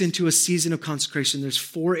calling us into a season of consecration. There's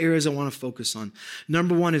 4 areas I want to focus on.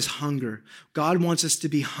 Number 1 is hunger. God wants us to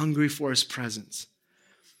be hungry for his presence.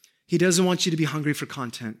 He doesn't want you to be hungry for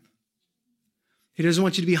content. He doesn't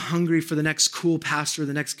want you to be hungry for the next cool pastor,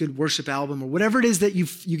 the next good worship album, or whatever it is that you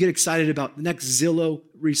get excited about, the next Zillow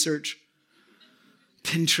research,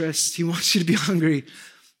 Pinterest. He wants you to be hungry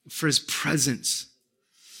for his presence.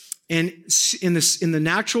 And in the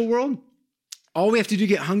natural world, all we have to do to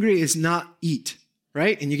get hungry is not eat,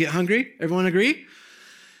 right? And you get hungry? Everyone agree?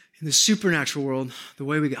 In the supernatural world, the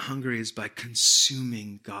way we get hungry is by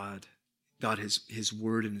consuming God, his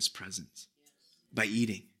word and his presence, by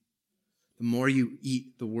eating. The more you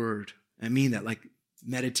eat the word, I mean that, like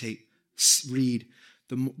meditate, read,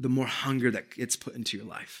 the more hunger that gets put into your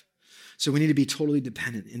life. So we need to be totally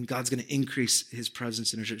dependent, and God's going to increase his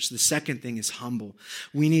presence in our church. So the second thing is humble.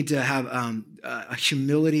 We need to have a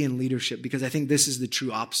humility in leadership, because I think this is the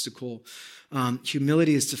true obstacle.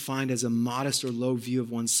 Humility is defined as a modest or low view of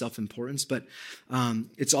one's self-importance, but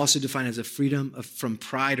it's also defined as a freedom from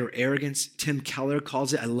pride or arrogance. Tim Keller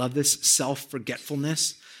calls it, I love this,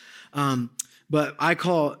 self-forgetfulness. But I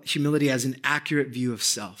call humility as an accurate view of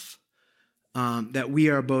self. That we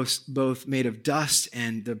are both made of dust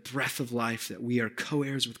and the breath of life, that we are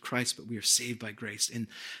co-heirs with Christ, but we are saved by grace. And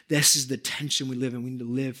this is the tension we live in. We need to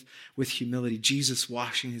live with humility. Jesus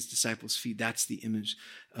washing his disciples' feet, that's the image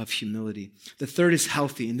of humility. The third is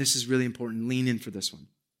healthy, and this is really important. Lean in for this one.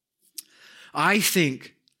 I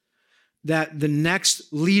think that the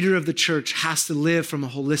next leader of the church has to live from a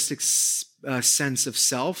holistic sense of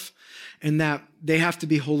self, and that they have to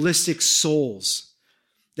be holistic souls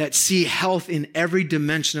that see health in every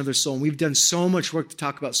dimension of their soul. And we've done so much work to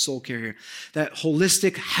talk about soul care here. That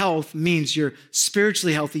holistic health means you're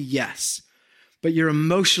spiritually healthy, yes, but you're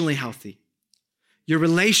emotionally healthy. You're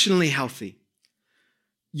relationally healthy.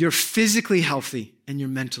 You're physically healthy, and you're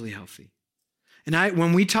mentally healthy. And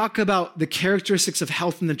when we talk about the characteristics of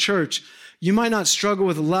health in the church, you might not struggle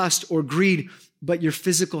with lust or greed, but your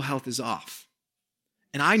physical health is off.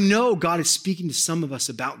 And I know God is speaking to some of us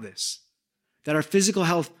about this. That our physical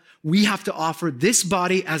health, we have to offer this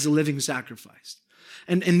body as a living sacrifice.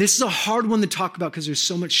 And this is a hard one to talk about because there's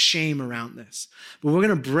so much shame around this. But we're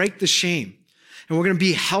going to break the shame. And we're going to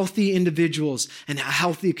be healthy individuals and a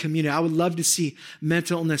healthy community. I would love to see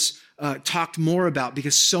mental illness talked more about,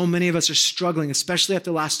 because so many of us are struggling, especially after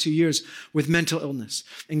the last 2 years, with mental illness,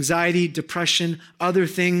 anxiety, depression, other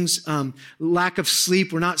things, lack of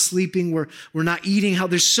sleep. We're not sleeping. We're not eating.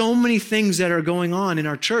 There's so many things that are going on in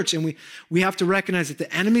our church. And we have to recognize that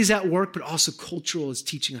the enemy's at work, but also cultural is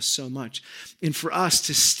teaching us so much. And for us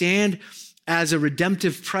to stand as a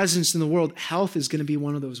redemptive presence in the world, health is going to be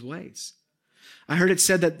one of those ways. I heard it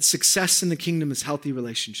said that success in the kingdom is healthy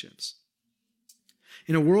relationships.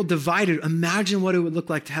 In a world divided, imagine what it would look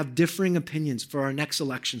like to have differing opinions for our next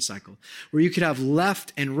election cycle, where you could have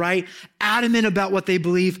left and right, adamant about what they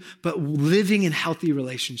believe, but living in healthy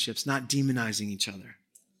relationships, not demonizing each other.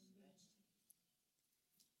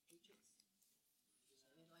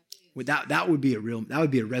 That would be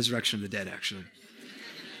a resurrection of the dead, actually.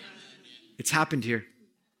 It's happened here.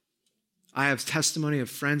 I have testimony of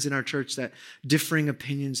friends in our church that differing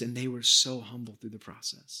opinions, and they were so humble through the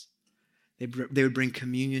process. They would bring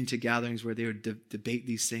communion to gatherings where they would debate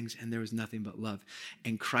these things, and there was nothing but love.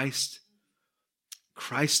 And Christ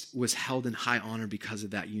was held in high honor because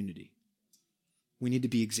of that unity. We need to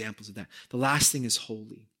be examples of that. The last thing is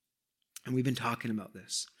holy. And we've been talking about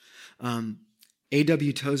this.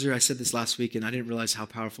 A.W. Tozer, I said this last week, and I didn't realize how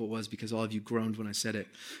powerful it was because all of you groaned when I said it.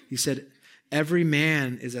 He said, every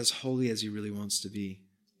man is as holy as he really wants to be.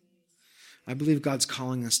 I believe God's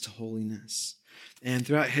calling us to holiness. And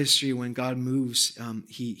throughout history, when God moves,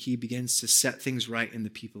 he begins to set things right in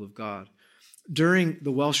the people of God. During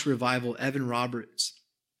the Welsh revival, Evan Roberts,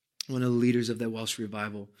 one of the leaders of the Welsh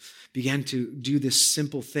revival, began to do this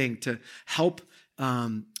simple thing to help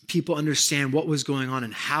people understand what was going on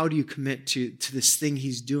and how do you commit to this thing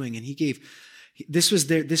he's doing. And this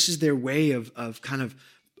is their way of kind of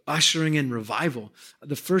ushering in revival.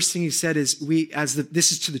 The first thing he said is,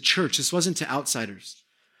 this is to the church. This wasn't to outsiders.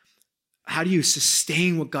 How do you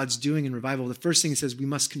sustain what God's doing in revival? The first thing he says, we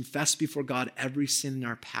must confess before God every sin in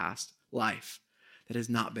our past life that has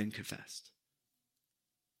not been confessed.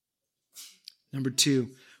 Number 2,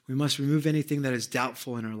 we must remove anything that is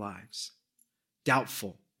doubtful in our lives.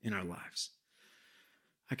 Doubtful in our lives.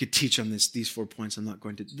 I could teach on these 4 points. I'm not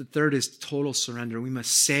going to. The third is total surrender. We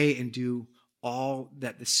must say and do all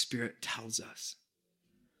that the Spirit tells us.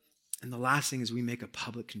 And the last thing is we make a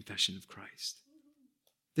public confession of Christ.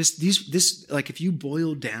 This, if you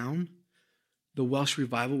boil down the Welsh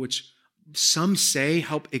revival, which some say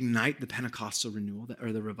help ignite the Pentecostal renewal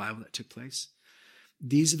or the revival that took place,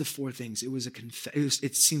 these are the 4 things.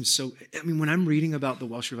 It seems so, when I'm reading about the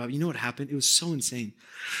Welsh revival, you know what happened? It was so insane.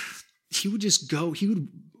 He would just go,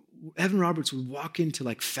 Evan Roberts would walk into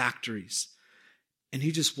factories, and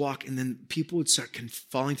he'd just walk, and then people would start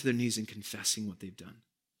falling to their knees and confessing what they've done.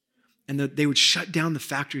 And they would shut down the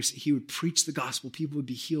factories. He would preach the gospel. People would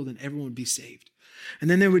be healed and everyone would be saved. And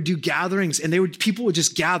then they would do gatherings, and people would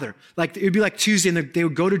just gather. It would be like Tuesday, and they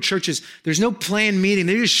would go to churches. There's no planned meeting.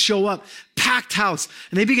 They just show up, packed house,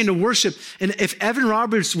 and they begin to worship. And if Evan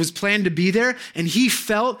Roberts was planned to be there and he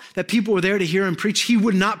felt that people were there to hear him preach, he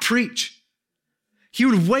would not preach. He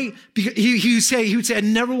would wait. Because he would say,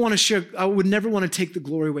 I would never want to take the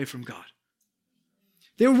glory away from God.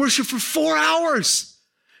 They would worship for 4 hours.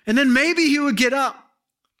 And then maybe he would get up.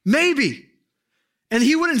 Maybe. And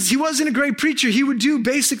he wasn't a great preacher. He would do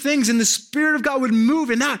basic things and the Spirit of God would move,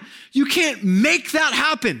 and that, you can't make that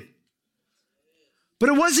happen. But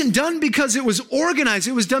it wasn't done because it was organized.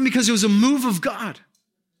 It was done because it was a move of God.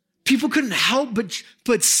 People couldn't help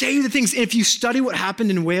but say the things. If you study what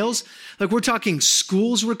happened in Wales, like we're talking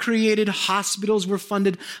schools were created, hospitals were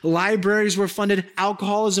funded, libraries were funded,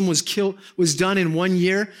 alcoholism was done in 1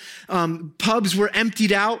 year. Pubs were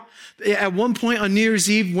emptied out. At one point on New Year's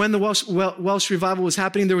Eve, when the Welsh revival was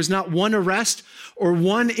happening, there was not one arrest or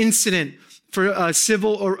one incident for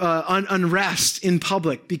civil or unrest in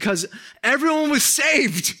public because everyone was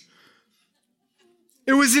saved.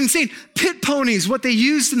 It was insane. Pit ponies, what they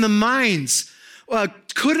used in the mines,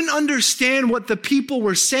 couldn't understand what the people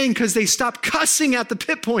were saying because they stopped cussing at the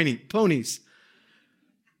pit ponies.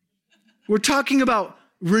 We're talking about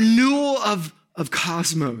renewal of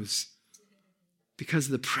cosmos because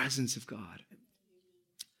of the presence of God.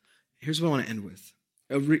 Here's what I want to end with.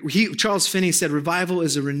 Charles Finney said, revival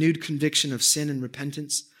is a renewed conviction of sin and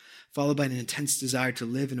repentance, followed by an intense desire to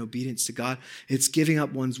live in obedience to God. It's giving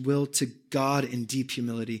up one's will to God in deep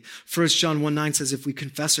humility. 1 John 1:9 says, if we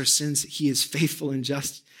confess our sins, he is faithful and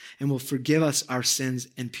just and will forgive us our sins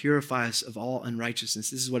and purify us of all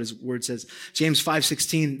unrighteousness. This is what his word says. James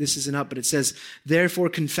 5:16, this isn't up, but it says, therefore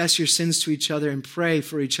confess your sins to each other and pray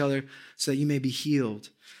for each other so that you may be healed.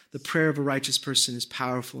 The prayer of a righteous person is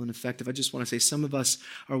powerful and effective. I just want to say some of us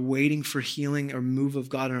are waiting for healing or move of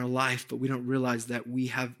God in our life, but we don't realize that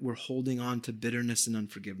we're holding on to bitterness and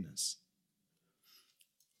unforgiveness.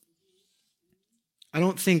 I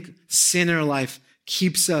don't think sin in our life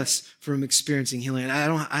keeps us from experiencing healing.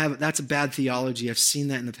 That's a bad theology. I've seen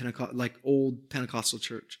that in the old Pentecostal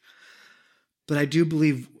church. But I do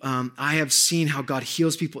believe I have seen how God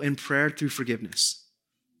heals people in prayer through forgiveness.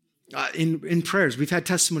 In prayers, we've had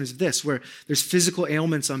testimonies of this where there's physical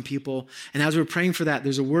ailments on people. And as we're praying for that,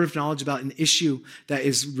 there's a word of knowledge about an issue that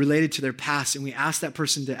is related to their past. And we ask that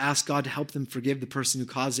person to ask God to help them forgive the person who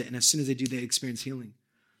caused it. And as soon as they do, they experience healing.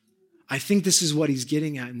 I think this is what he's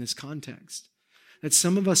getting at in this context. That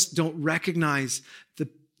some of us don't recognize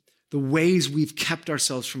the ways we've kept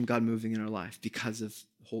ourselves from God moving in our life because of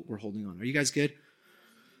we're holding on. Are you guys good?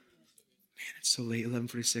 Man, it's so late,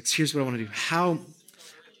 11:46. Here's what I want to do.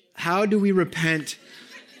 How do we repent?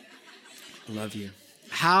 I love you.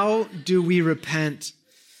 How do we repent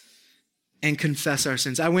and confess our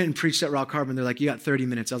sins? I went and preached at Rock Harbor, and they're like, you got 30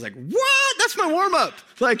 minutes. I was like, what? That's my warm-up.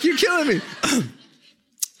 Like, you're killing me.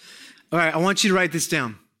 All right, I want you to write this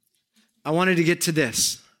down. I wanted to get to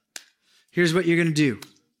this. Here's what you're going to do.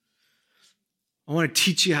 I want to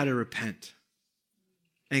teach you how to repent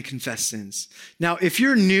and confess sins. Now, if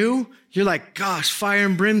you're new, you're like, gosh, fire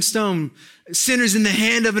and brimstone, sinners in the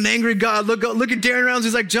hand of an angry God. Look at Darren Rounds,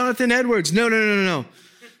 who's like Jonathan Edwards. No.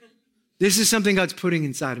 This is something God's putting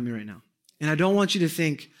inside of me right now. And I don't want you to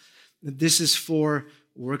think that this is for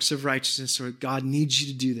works of righteousness or God needs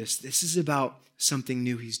you to do this. This is about something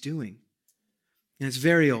new he's doing. And it's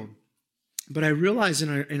very old. But I realize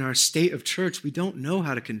in our state of church, we don't know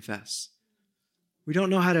how to confess. We don't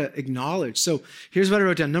know how to acknowledge. So here's what I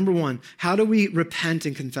wrote down. Number one, how do we repent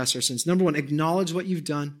and confess our sins? Number one, acknowledge what you've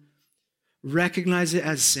done, recognize it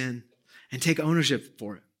as sin, and take ownership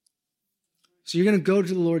for it. So you're going to go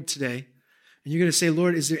to the Lord today, and you're going to say,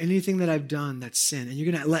 Lord, is there anything that I've done that's sin? And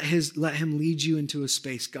you're going to let him lead you into a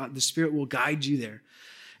space. God, the Spirit will guide you there.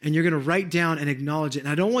 And you're going to write down and acknowledge it. And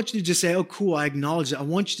I don't want you to just say, oh, cool, I acknowledge it. I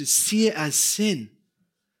want you to see it as sin.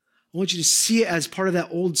 I want you to see it as part of that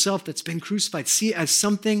old self that's been crucified. See it as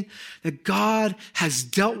something that God has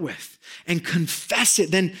dealt with and confess it.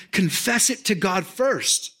 Then confess it to God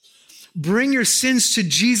first. Bring your sins to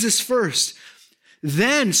Jesus first.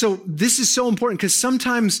 Then, so this is so important because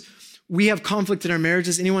sometimes we have conflict in our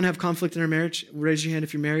marriages. Anyone have conflict in our marriage? Raise your hand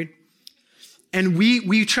if you're married. And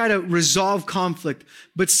we try to resolve conflict,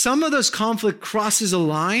 but some of those conflict crosses a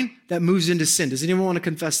line that moves into sin. Does anyone want to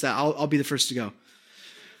confess that? I'll be the first to go.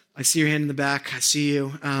 I see your hand in the back. I see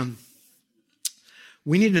you.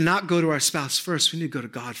 We need to not go to our spouse first. We need to go to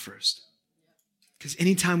God first. Because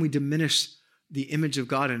anytime we diminish the image of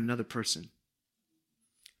God in another person,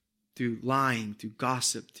 through lying, through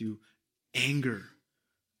gossip, through anger,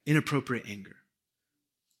 inappropriate anger,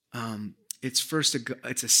 it's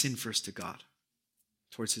a sin first to God,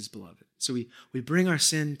 towards his beloved. So we bring our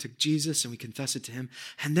sin to Jesus and we confess it to him.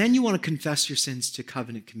 And then you want to confess your sins to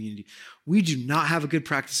covenant community. We do not have a good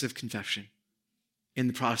practice of confession in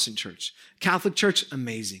the Protestant church. Catholic church,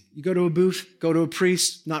 amazing. You go to a booth, go to a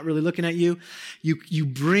priest, not really looking at you. You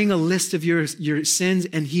bring a list of your sins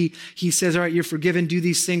and he says, all right, you're forgiven, do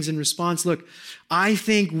these things in response. Look, I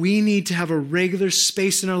think we need to have a regular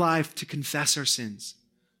space in our life to confess our sins.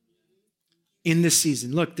 In this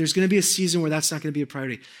season. Look, there's going to be a season where that's not going to be a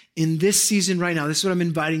priority. In this season right now, this is what I'm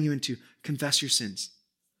inviting you into. Confess your sins.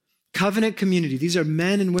 Covenant community. These are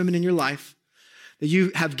men and women in your life that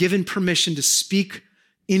you have given permission to speak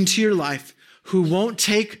into your life, who won't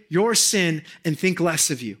take your sin and think less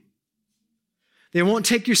of you. They won't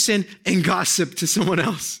take your sin and gossip to someone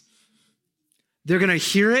else. They're going to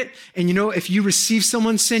hear it. And if you receive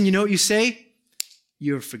someone's sin, you know what you say?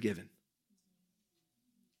 You're forgiven.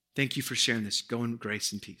 Thank you for sharing this. Go in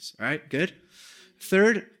grace and peace. All right, good.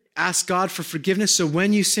 Third, ask God for forgiveness. So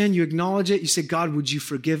when you sin, you acknowledge it. You say, God, would you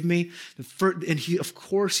forgive me? And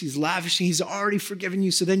he's lavishing. He's already forgiven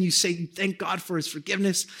you. So then you say, you thank God for his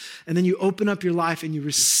forgiveness. And then you open up your life and you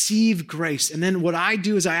receive grace. And then what I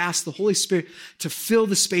do is I ask the Holy Spirit to fill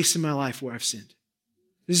the space in my life where I've sinned.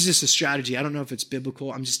 This is just a strategy. I don't know if it's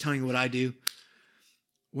biblical. I'm just telling you what I do.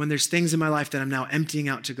 When there's things in my life that I'm now emptying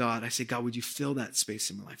out to God, I say, God, would you fill that space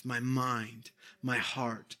in my life? My mind, my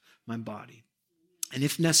heart, my body. And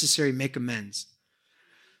if necessary, make amends.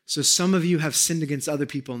 So some of you have sinned against other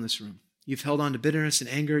people in this room. You've held on to bitterness and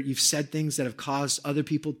anger. You've said things that have caused other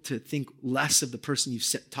people to think less of the person you've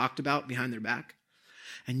talked about behind their back.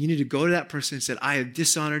 And you need to go to that person and say, I have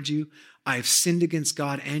dishonored you. I have sinned against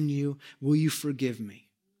God and you. Will you forgive me?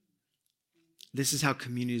 This is how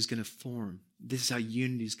community is going to form. This is how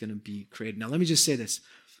unity is going to be created. Now, let me just say this.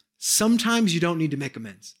 Sometimes you don't need to make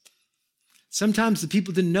amends. Sometimes the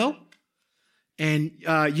people didn't know, and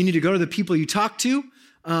you need to go to the people you talk to.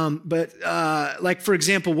 But for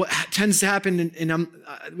example, what tends to happen,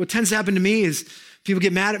 what tends to happen to me is people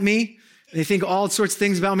get mad at me. They think all sorts of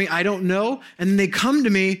things about me I don't know, and then they come to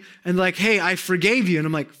me and like, hey, I forgave you. And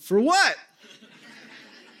I'm like, for what?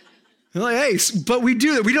 They're like, hey, but we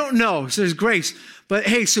do that. We don't know. So there's grace. But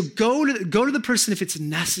hey, so go to the person if it's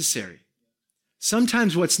necessary.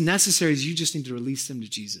 Sometimes what's necessary is you just need to release them to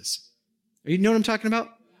Jesus. You know what I'm talking about?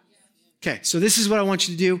 Okay, so this is what I want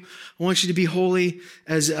you to do. I want you to be holy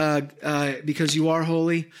because you are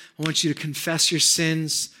holy. I want you to confess your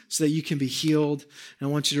sins so that you can be healed. And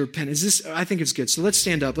I want you to repent. I think it's good. So let's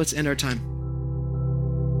stand up. Let's end our time.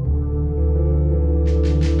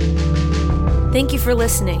 Thank you for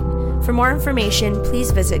listening. For more information, please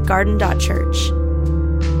visit garden.church.